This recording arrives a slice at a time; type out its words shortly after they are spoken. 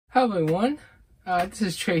Hello everyone, this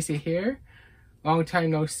is Tracy here. Long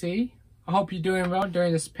time no see. I hope you're doing well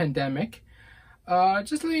during this pandemic.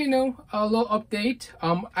 Just to let you know, a little update.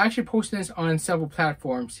 I actually posted this on several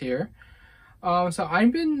platforms here. So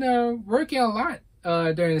I've been working a lot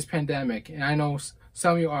during this pandemic, and I know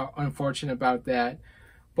some of you are unfortunate about that.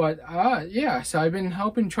 But yeah, so I've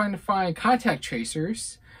been trying to find contact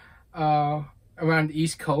tracers around the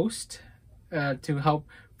East Coast to help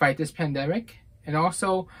fight this pandemic. And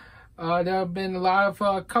also, there have been a lot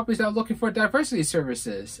of companies that are looking for diversity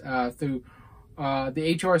services through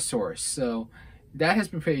the HR source. So that has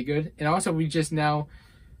been pretty good. And also, we just now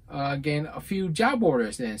gained a few job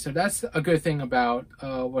orders in. So that's a good thing about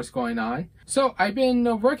what's going on. So I've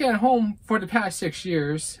been working at home for the past 6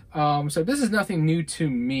 years. So this is nothing new to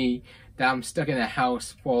me that I'm stuck in a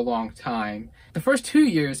house for a long time. The first 2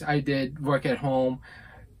 years I did work at home.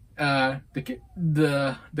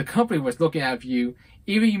 The company was looking at you.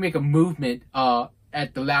 Even you make a movement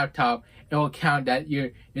at the laptop, it will count that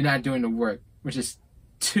you're not doing the work, which is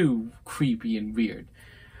too creepy and weird.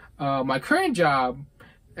 My current job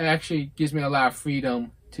actually gives me a lot of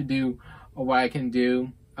freedom to do what I can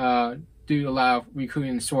do a lot of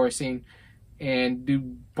recruiting and sourcing, and do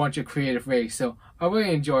a bunch of creative ways. So I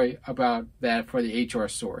really enjoy about that for the HR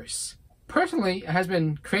source. Personally, it has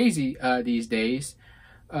been crazy these days.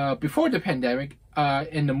 Before the pandemic,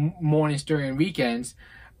 in the mornings during weekends,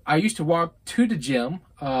 I used to walk to the gym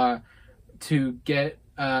to get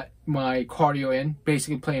my cardio in,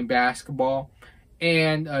 basically playing basketball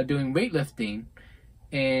and doing weightlifting.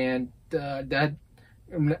 And that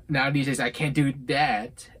now these days I can't do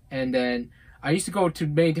that. And then I used to go to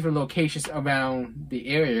many different locations around the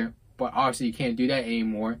area, but obviously you can't do that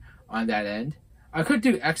anymore on that end. I could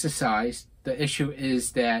do exercise. The issue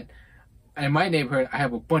is that in my neighborhood, I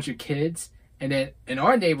have a bunch of kids, and then in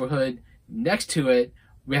our neighborhood, next to it,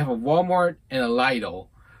 we have a Walmart and a Lidl.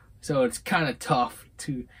 So it's kind of tough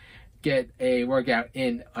to get a workout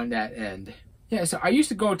in on that end. Yeah, so I used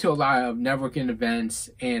to go to a lot of networking events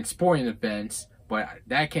and sporting events, but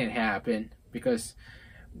that can't happen because,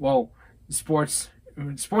 well,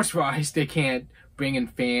 sports-wise, they can't bring in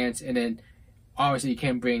fans, and then obviously you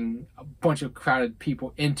can't bring a bunch of crowded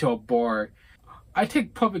people into a bar. I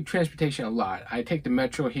take public transportation a lot. I take the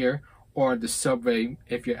metro here or the subway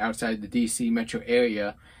if you're outside the DC metro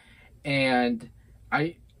area. And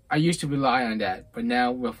I used to rely on that, but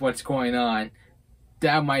now with what's going on,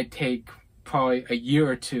 that might take probably a year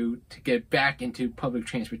or two to get back into public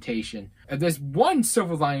transportation. If there's one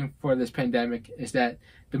silver lining for this pandemic is that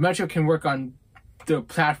the metro can work on the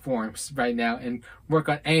platforms right now and work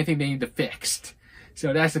on anything they need to fix.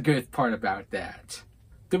 So that's the good part about that.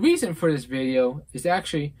 The reason for this video is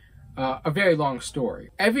actually a very long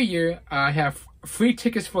story. Every year I have free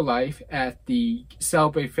tickets for life at the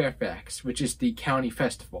Celebrate Fairfax, which is the county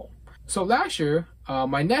festival. So last year,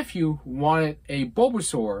 my nephew wanted a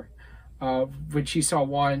Bulbasaur, which he saw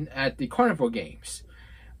one at the Carnival Games.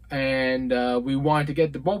 And we wanted to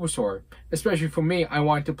get the Bulbasaur. Especially for me, I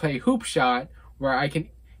wanted to play Hoop Shot where I can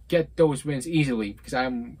get those wins easily because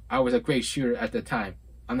I was a great shooter at the time.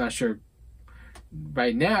 I'm not sure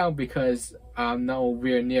right now because I'm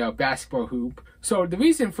nowhere near a basketball hoop. So the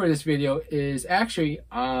reason for this video is actually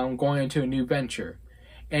I'm going into a new venture.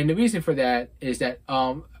 And the reason for that is that,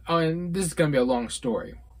 and this is going to be a long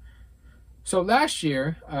story. So last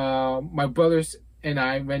year, my brothers and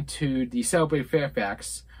I went to the Celebrate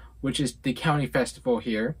Fairfax, which is the county festival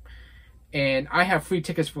here. And I have free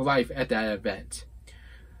tickets for life at that event.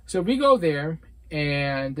 So we go there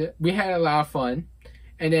and we had a lot of fun.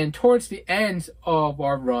 And then towards the end of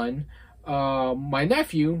our run, my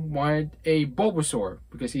nephew wanted a Bulbasaur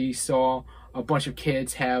because he saw a bunch of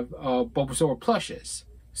kids have Bulbasaur plushes.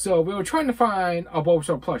 So we were trying to find a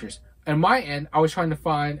Bulbasaur plushes. On my end, I was trying to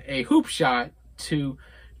find a Hoop Shot to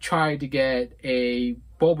try to get a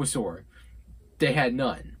Bulbasaur. They had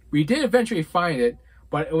none. We did eventually find it,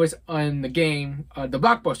 but it was on the game, the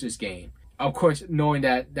Blockbusters game. Of course, knowing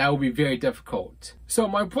that would be very difficult. So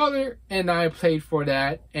my brother and I played for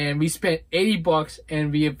that, and we spent 80 bucks,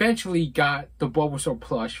 and we eventually got the Bulbasaur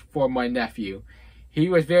plush for my nephew. He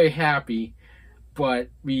was very happy, but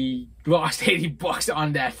we lost 80 bucks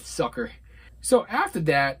on that sucker. So after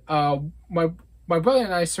that, my brother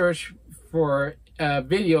and I searched for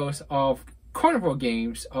videos of Carnival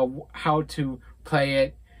Games of how to play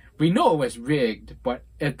it. We know it was rigged, but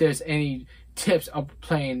if there's any tips of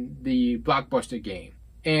playing the Blockbuster game.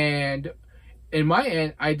 And in my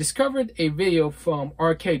end, I discovered a video from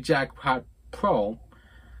Arcade Jackpot Pro.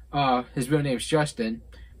 His real name is Justin.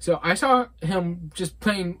 So I saw him just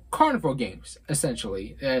playing carnival games,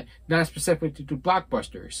 essentially, not specific to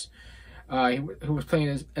Blockbusters. He was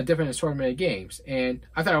playing a different assortment of games, and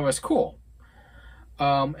I thought it was cool.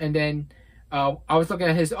 And then I was looking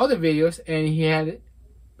at his other videos, and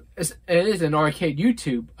it is an arcade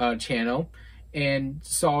YouTube channel, and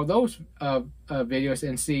saw those videos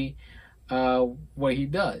and see what he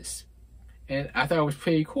does. And I thought it was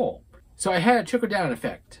pretty cool. So I had a trickle-down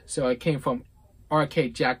effect. So I came from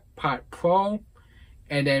Arcade Jackpot Pro,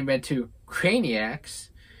 and then went to Craniacs,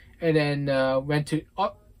 and then went to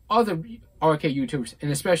other arcade YouTubers,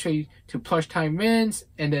 and especially to Plush Time Wins,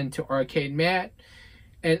 and then to Arcade Matt,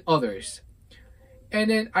 and others. And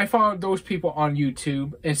then I followed those people on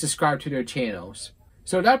YouTube and subscribed to their channels.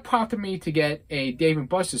 So that prompted me to get a Dave &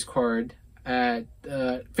 Buster's card at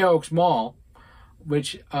Fair Oaks Mall,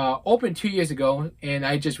 which opened 2 years ago, and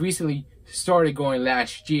I just recently started going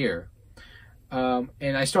last year.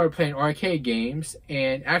 And I started playing arcade games,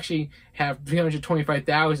 and actually have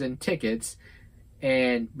 325,000 tickets.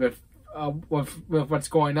 And with what's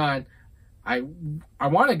going on, I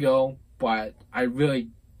want to go, but I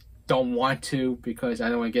really don't want to, because I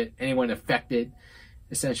don't want to get anyone affected,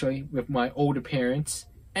 essentially, with my older parents.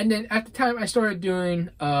 And then at the time, I started doing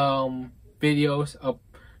videos of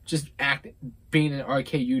just being an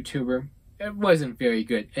arcade YouTuber. It wasn't very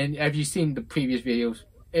good, and if you've seen the previous videos,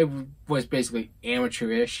 it was basically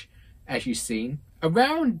amateurish, as you've seen.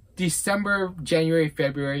 Around December, January,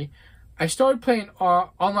 February, I started playing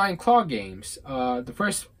online claw games. The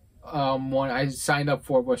first one I signed up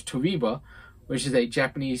for was Toriba, which is a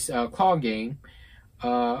Japanese claw game.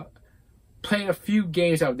 Played a few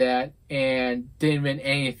games of that and didn't win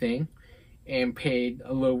anything, and paid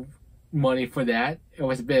a little money for that. It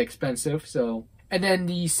was a bit expensive, so. And then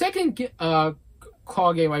the second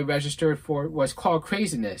claw game I registered for was Claw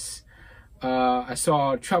Craziness. I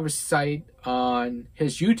saw Trevor's site on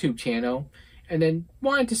his YouTube channel, and then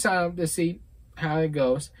wanted to sign up to see how it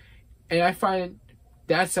goes. And I find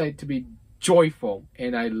that site to be joyful,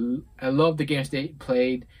 and I love the games they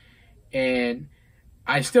played, and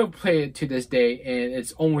I still play it to this day, and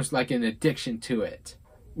it's almost like an addiction to it.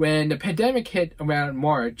 When the pandemic hit around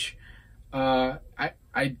March, I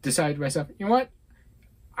decided to myself, you know what?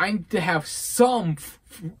 I need to have some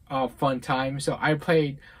fun time, so I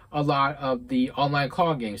played a lot of the online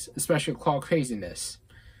claw games, especially Claw Craziness.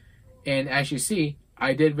 And as you see,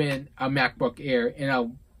 I did win a MacBook Air, and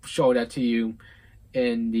I'll show that to you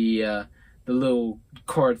in the little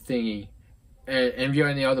card thingy. And if you're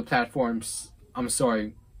on the other platforms, I'm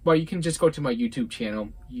sorry, but you can just go to my YouTube channel.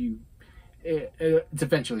 It's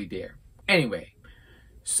eventually there. Anyway,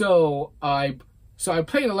 so I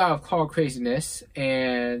played a lot of Claw Craziness,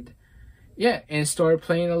 and yeah, and started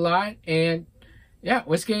playing a lot, and yeah,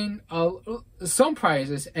 was getting some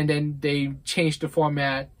prizes, and then they changed the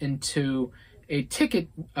format into a ticket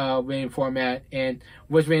winning format, and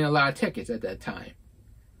was winning a lot of tickets at that time.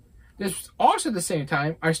 This was also the same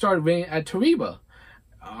time I started winning at Toriba.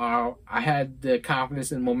 I had the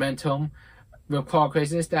confidence and momentum with Claw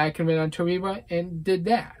Craziness that I can win on Toriba, and did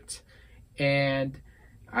that. And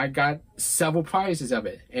I got several prizes of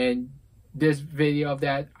it, and this video of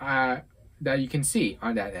that that you can see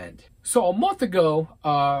on that end. So a month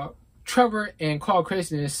ago, Trevor and Claw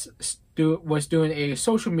Craziness was doing a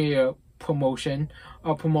social media promotion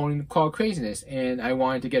of promoting Claw Craziness, and I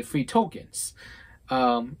wanted to get free tokens.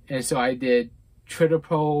 And so I did Twitter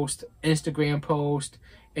posts, Instagram posts,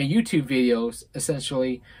 and YouTube videos,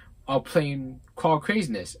 essentially, of playing Claw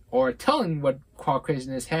Craziness, or telling what Claw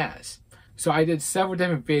Craziness has. So I did several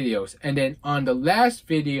different videos, and then on the last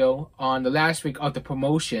video, on the last week of the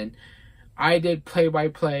promotion, I did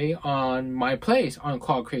play-by-play on my plays on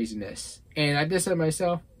Claw Craziness. And I just said to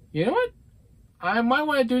myself, you know what? I might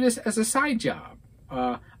want to do this as a side job.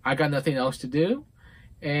 I got nothing else to do,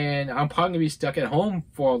 and I'm probably going to be stuck at home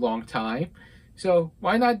for a long time, so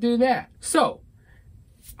why not do that? So,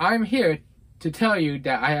 I'm here to tell you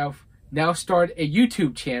that I have now started a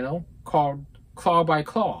YouTube channel called Claw by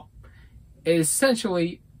Claw. It is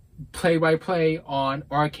essentially play-by-play on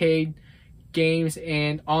arcade games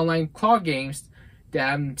and online claw games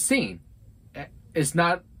that I'm seeing. It's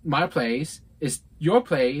not my plays, it's your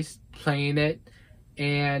plays, playing it,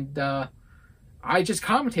 and I just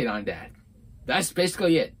commentate on that. That's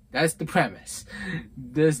basically it. That's the premise.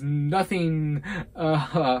 There's nothing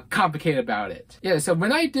complicated about it. Yeah, so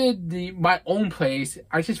when I did my own plays,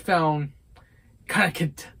 I just found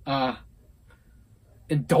kind of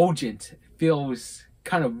indulgent. It feels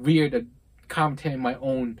kind of weird to commentate my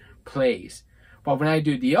own plays. But when I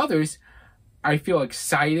do the others, I feel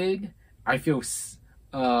excited. I feel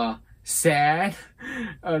sad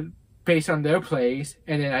based on their plays,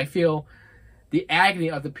 and then I feel the agony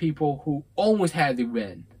of the people who almost had the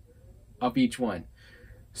win of each one.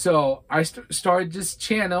 So I started this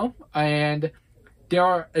channel, and there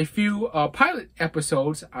are a few pilot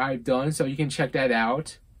episodes I've done, so you can check that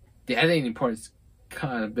out. The editing part has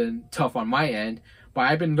kind of been tough on my end, but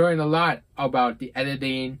I've been learning a lot about the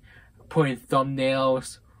editing, putting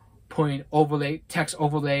thumbnails, putting text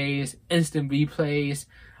overlays, instant replays.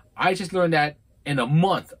 I just learned that in a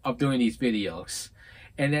month of doing these videos.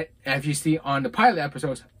 And as you see on the pilot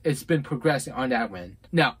episodes, it's been progressing on that end.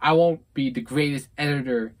 Now, I won't be the greatest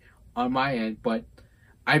editor on my end, but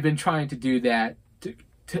I've been trying to do that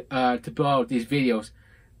to build out these videos,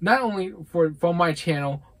 not only for my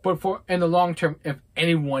channel, but for in the long term if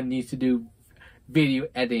anyone needs to do video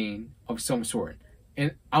editing of some sort.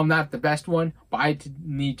 And I'm not the best one, but I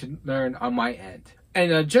need to learn on my end.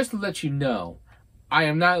 And just to let you know, I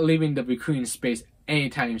am not leaving the recruiting space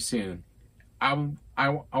anytime soon. I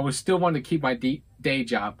will still want to keep my day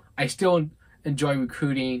job. I still enjoy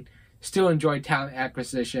recruiting, still enjoy talent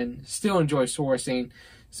acquisition, still enjoy sourcing.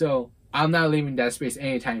 So I'm not leaving that space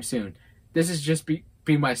anytime soon. This is just be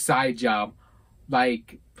my side job,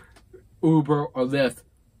 like Uber or Lyft,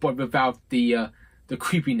 but without the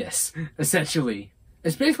creepiness, essentially.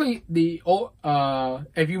 It's basically the old,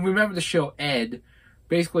 if you remember the show Ed,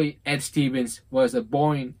 basically Ed Stevens was a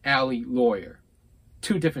bowling alley lawyer.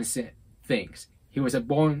 Two different things. He was a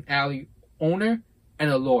bowling alley owner and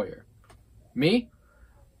a lawyer. Me,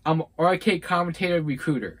 I'm an arcade commentator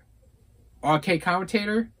recruiter. Arcade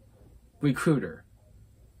commentator, recruiter.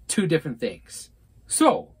 Two different things.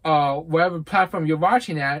 So, whatever platform you're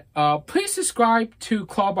watching at, please subscribe to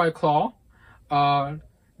Claw by Claw.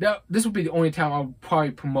 This will be the only time I'll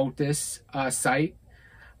probably promote this site.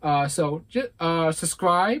 So just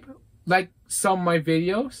subscribe, like some of my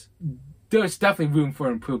videos. There's definitely room for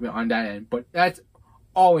improvement on that end, but that's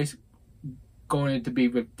always going to be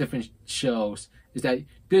with different shows. Is that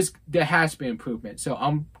there has been improvement, so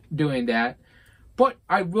I'm doing that. But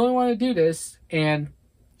I really want to do this and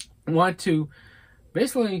want to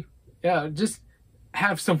basically, just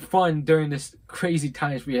have some fun during this crazy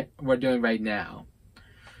times we're doing right now.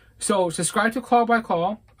 So subscribe to Claw by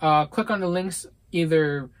Claw. Click on the links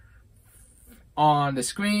either on the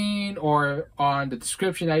screen or on the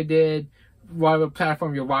description I did, whatever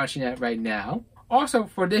platform you're watching at right now. Also,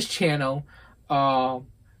 for this channel, it'll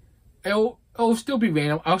still be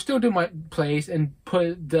random. I'll still do my plays and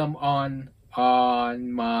put them on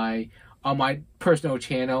my personal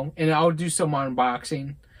channel, and I'll do some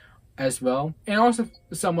unboxing as well, and also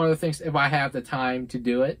some other things if I have the time to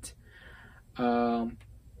do it.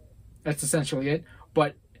 That's essentially it.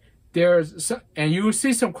 But and you will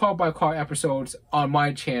see some Claw by Claw episodes on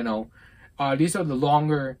my channel. These are the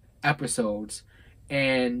longer episodes,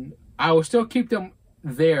 and I will still keep them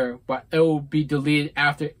there, but it will be deleted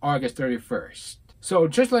after August 31st. So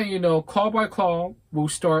just letting you know, Claw by Claw will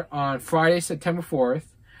start on Friday, September 4th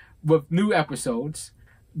with new episodes.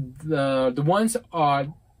 The ones are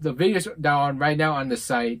the videos that are on right now on the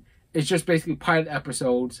site. It's just basically pilot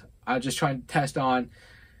episodes. I'm just trying to test on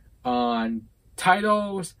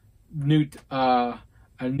titles, a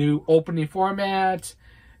new opening format,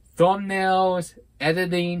 thumbnails,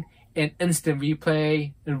 editing, and instant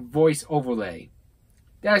replay and voice overlay.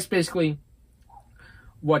 That's basically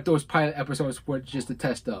what those pilot episodes were just a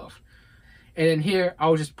test of. And then here,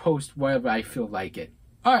 I'll just post whatever I feel like it.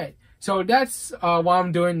 Alright, so that's what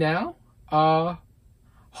I'm doing now.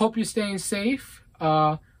 Hope you're staying safe.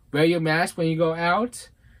 Wear your mask when you go out.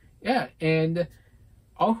 Yeah, and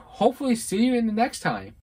I'll hopefully see you in the next time.